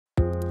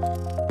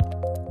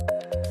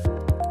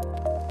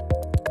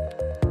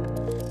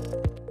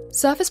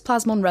Surface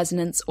plasmon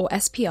resonance, or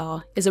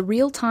SPR, is a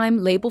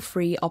real-time,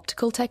 label-free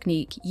optical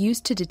technique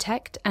used to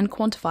detect and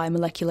quantify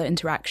molecular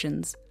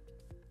interactions.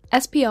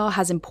 SPR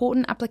has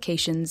important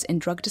applications in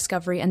drug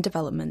discovery and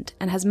development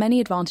and has many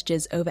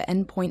advantages over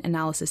endpoint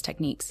analysis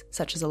techniques,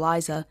 such as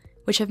ELISA,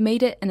 which have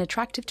made it an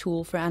attractive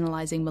tool for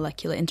analyzing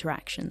molecular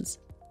interactions.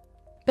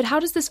 But how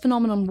does this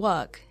phenomenon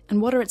work,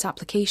 and what are its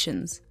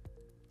applications?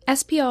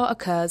 SPR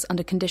occurs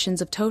under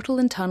conditions of total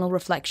internal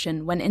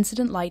reflection when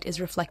incident light is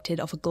reflected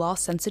off a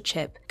glass sensor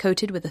chip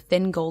coated with a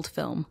thin gold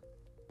film.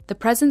 The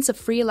presence of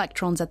free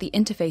electrons at the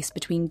interface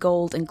between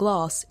gold and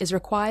glass is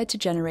required to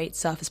generate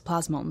surface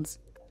plasmons.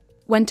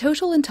 When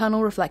total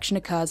internal reflection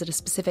occurs at a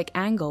specific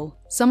angle,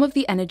 some of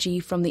the energy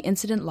from the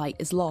incident light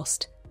is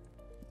lost.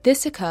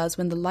 This occurs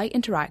when the light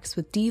interacts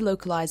with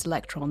delocalized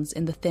electrons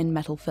in the thin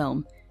metal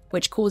film,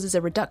 which causes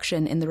a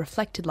reduction in the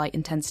reflected light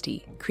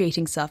intensity,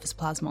 creating surface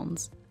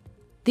plasmons.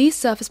 These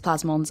surface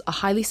plasmons are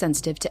highly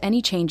sensitive to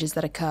any changes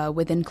that occur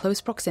within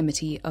close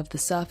proximity of the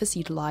surface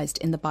utilized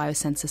in the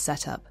biosensor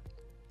setup.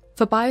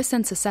 For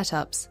biosensor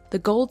setups, the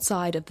gold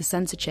side of the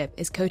sensor chip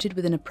is coated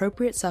with an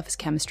appropriate surface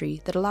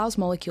chemistry that allows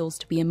molecules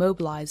to be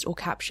immobilized or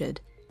captured,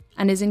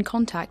 and is in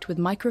contact with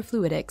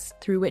microfluidics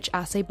through which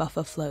assay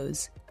buffer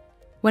flows.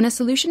 When a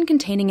solution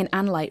containing an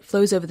analyte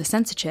flows over the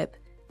sensor chip,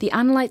 the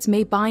analytes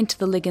may bind to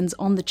the ligands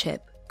on the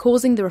chip,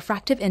 causing the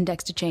refractive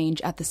index to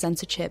change at the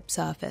sensor chip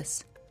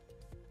surface.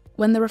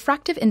 When the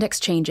refractive index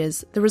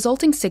changes, the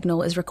resulting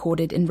signal is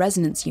recorded in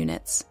resonance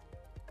units.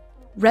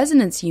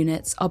 Resonance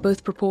units are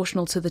both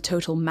proportional to the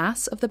total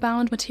mass of the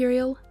bound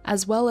material,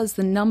 as well as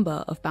the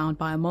number of bound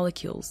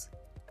biomolecules.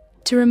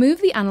 To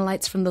remove the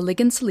analytes from the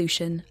ligand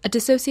solution, a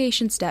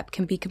dissociation step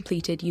can be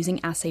completed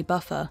using assay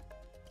buffer.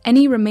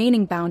 Any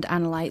remaining bound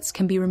analytes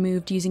can be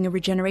removed using a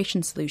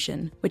regeneration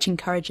solution, which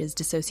encourages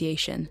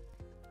dissociation.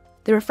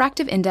 The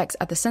refractive index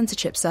at the sensor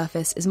chip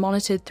surface is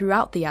monitored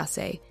throughout the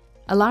assay,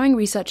 allowing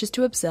researchers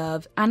to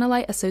observe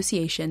analyte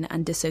association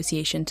and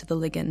dissociation to the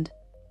ligand.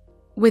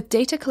 With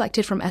data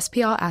collected from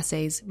SPR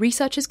assays,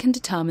 researchers can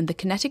determine the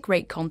kinetic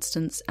rate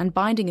constants and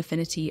binding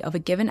affinity of a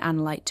given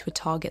analyte to a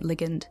target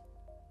ligand.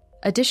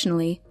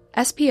 Additionally,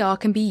 SPR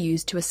can be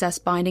used to assess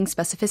binding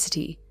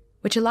specificity,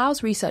 which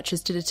allows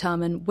researchers to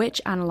determine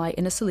which analyte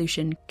in a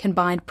solution can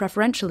bind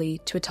preferentially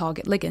to a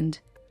target ligand.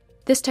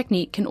 This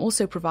technique can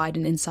also provide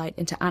an insight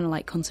into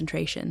analyte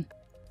concentration.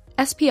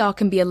 SPR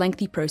can be a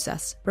lengthy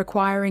process,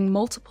 requiring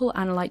multiple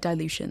analyte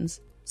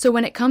dilutions, so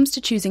when it comes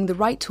to choosing the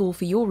right tool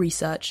for your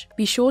research,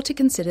 be sure to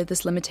consider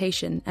this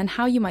limitation and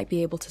how you might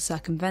be able to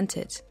circumvent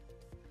it.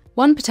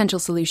 One potential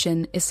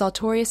solution is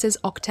Sartorius's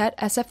Octet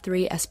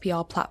SF3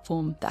 SPR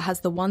platform that has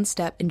the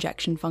one-step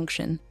injection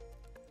function.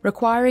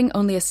 Requiring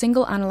only a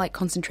single analyte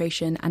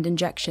concentration and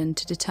injection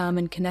to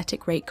determine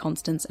kinetic rate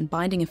constants and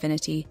binding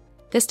affinity,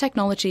 this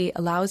technology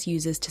allows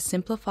users to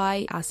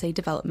simplify assay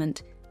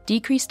development,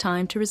 decrease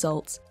time to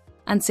results,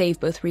 and save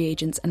both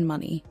reagents and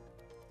money.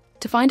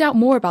 To find out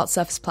more about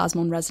surface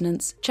plasmon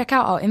resonance, check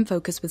out our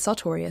InFocus with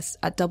Sartorius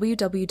at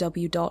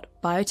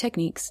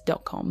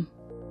www.biotechniques.com.